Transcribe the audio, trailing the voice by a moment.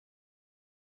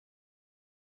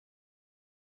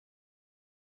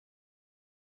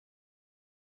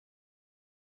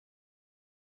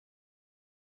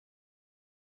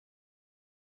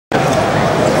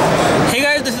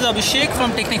Abhishek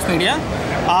from Technics Media.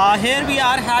 Here we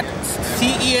are at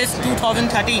CES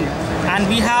 2013 and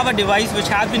we have a device which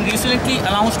has been recently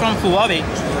announced from Huawei.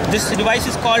 This device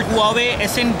is called Huawei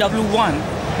SN-W1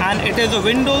 and it is a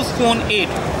Windows Phone 8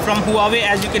 from Huawei.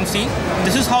 As you can see,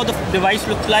 this is how the device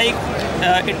looks like.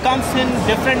 It comes in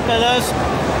different colors,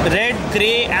 red,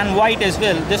 grey and white as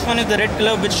well. This one is the red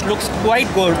color, which looks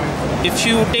quite good. If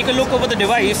you take a look over the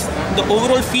device, the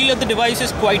overall feel of the device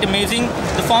is quite amazing.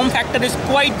 The form factor is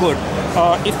quite good.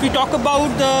 If we talk about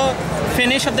the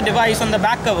finish of the device on the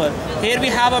back cover, here we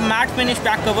have a matte finish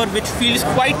back cover which feels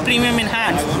quite premium in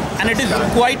hands, and it is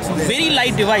quite very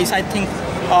light device, I think,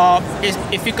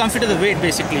 if you consider the weight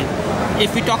basically.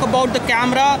 If we talk about the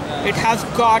camera, it has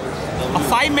got a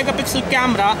 5 megapixel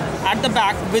camera at the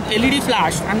back with LED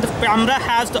flash, and the camera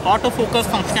has the autofocus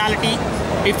functionality.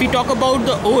 If we talk about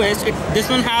the OS, this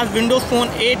one has Windows Phone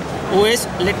 8 OS.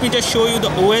 Let me just show you the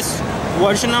OS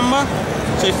version number.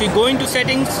 So if we go into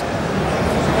settings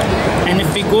and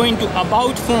if we go into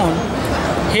about phone,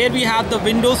 here we have the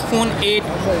Windows Phone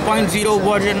 8.0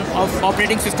 version of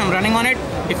operating system running on it.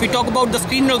 If we talk about the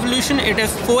screen resolution, it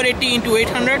is 480 into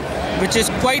 800, which is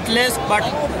quite less, but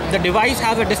the device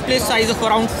has a display size of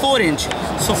around 4 inch.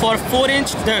 So for 4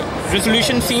 inch, the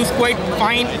resolution seems quite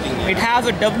fine. It has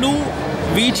a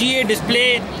WVGA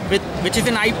display, which is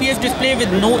an IPS display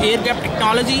with no air gap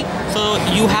technology. So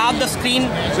you have the screen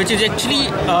which is actually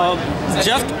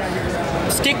just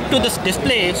stick to this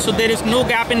display, so there is no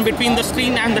gap in between the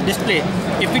screen and the display.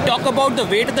 If we talk about the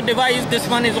weight of the device, this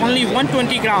one is only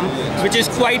 120 gram, which is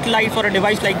quite light for a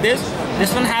device like this.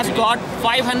 This one has got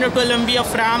 512 MB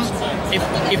of RAM.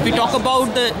 If we talk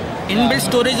about the inbuilt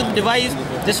storage of the device,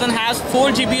 this one has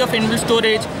 4 GB of inbuilt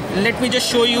storage. Let me just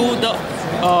show you the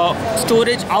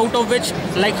storage out of which,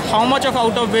 like how much of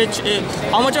 4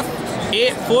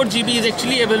 GB is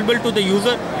actually available to the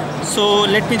user. So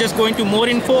let me just go into more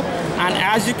info, and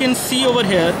as you can see over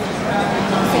here,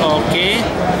 okay,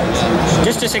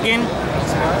 just a second.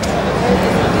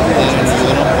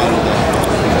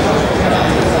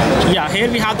 Yeah, here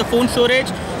we have the phone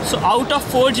storage. So out of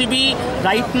 4 GB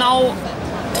right now,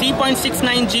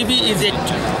 3.69 GB is it.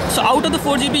 So out of the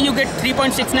 4 GB you get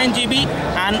 3.69 GB,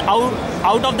 and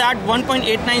out of that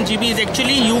 1.89 GB is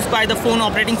actually used by the phone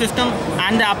operating system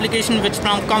and the application which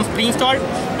comes pre-installed.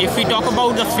 If we talk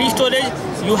about the free storage,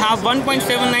 you have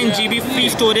 1.79 GB free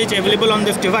storage available on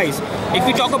this device. If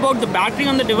we talk about the battery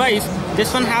on the device,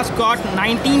 this one has got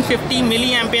 1950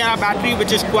 milliampere battery,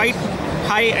 which is quite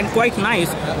high and quite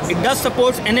nice. It does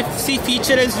support NFC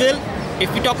feature as well.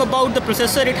 If we talk about the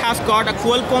processor, it has got a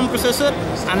Qualcomm processor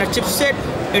and a chipset.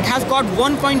 It has got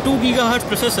 1.2 GHz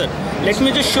processor. Let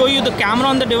me just show you the camera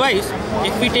on the device.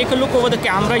 If we take a look over the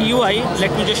camera UI,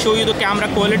 let me just show you the camera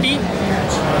quality.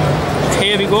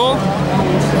 Here we go.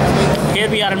 Here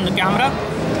we are in the camera,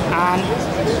 and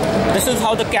this is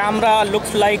how the camera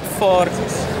looks like for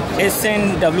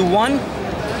SN-W1.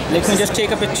 Let me just take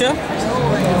a picture.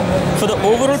 So the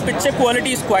overall picture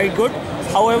quality is quite good.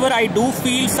 However, I do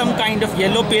feel some kind of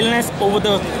yellow paleness over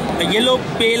the yellow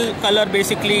pale color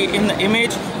basically in the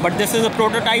image, but this is a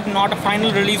prototype, not a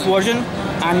final release version,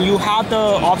 and you have the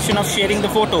option of sharing the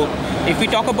photo. If we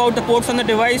talk about the ports on the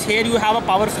device, here you have a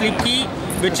power sleep key,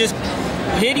 which is,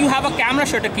 here you have a camera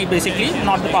shutter key basically,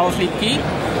 not the power sleep key.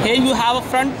 Here you have a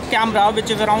front camera which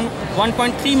is around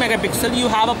 1.3 megapixel. You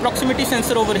have a proximity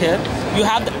sensor over here. You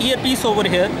have the earpiece over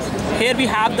here. Here we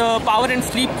have the power and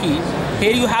sleep key.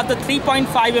 Here you have the 3.5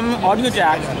 mm audio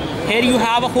jack. Here you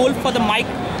have a hole for the mic,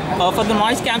 for the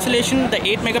noise cancellation, the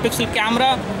 8 megapixel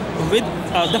camera with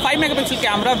the 5 megapixel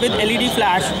camera with LED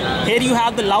flash. Here you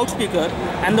have the loudspeaker,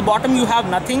 and the bottom you have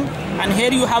nothing, and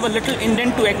here you have a little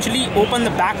indent to actually open the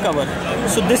back cover.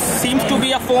 So this seems to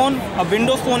be a phone, a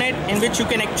Windows Phone 8, in which you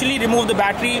can actually remove the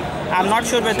battery. I'm not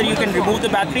sure whether you can remove the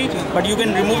battery, but you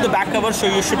can remove the back cover, so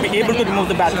you should be able to remove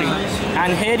the battery.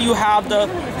 And here you have the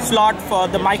slot for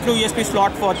the micro USB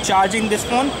slot for charging this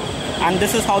phone, and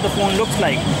this is how the phone looks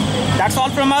like. That's all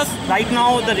from us right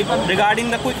now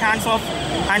regarding the quick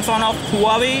hands-on of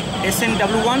Huawei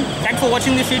SN-W1. Thanks for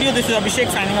watching this video. This is Abhishek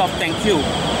signing off. Thank you.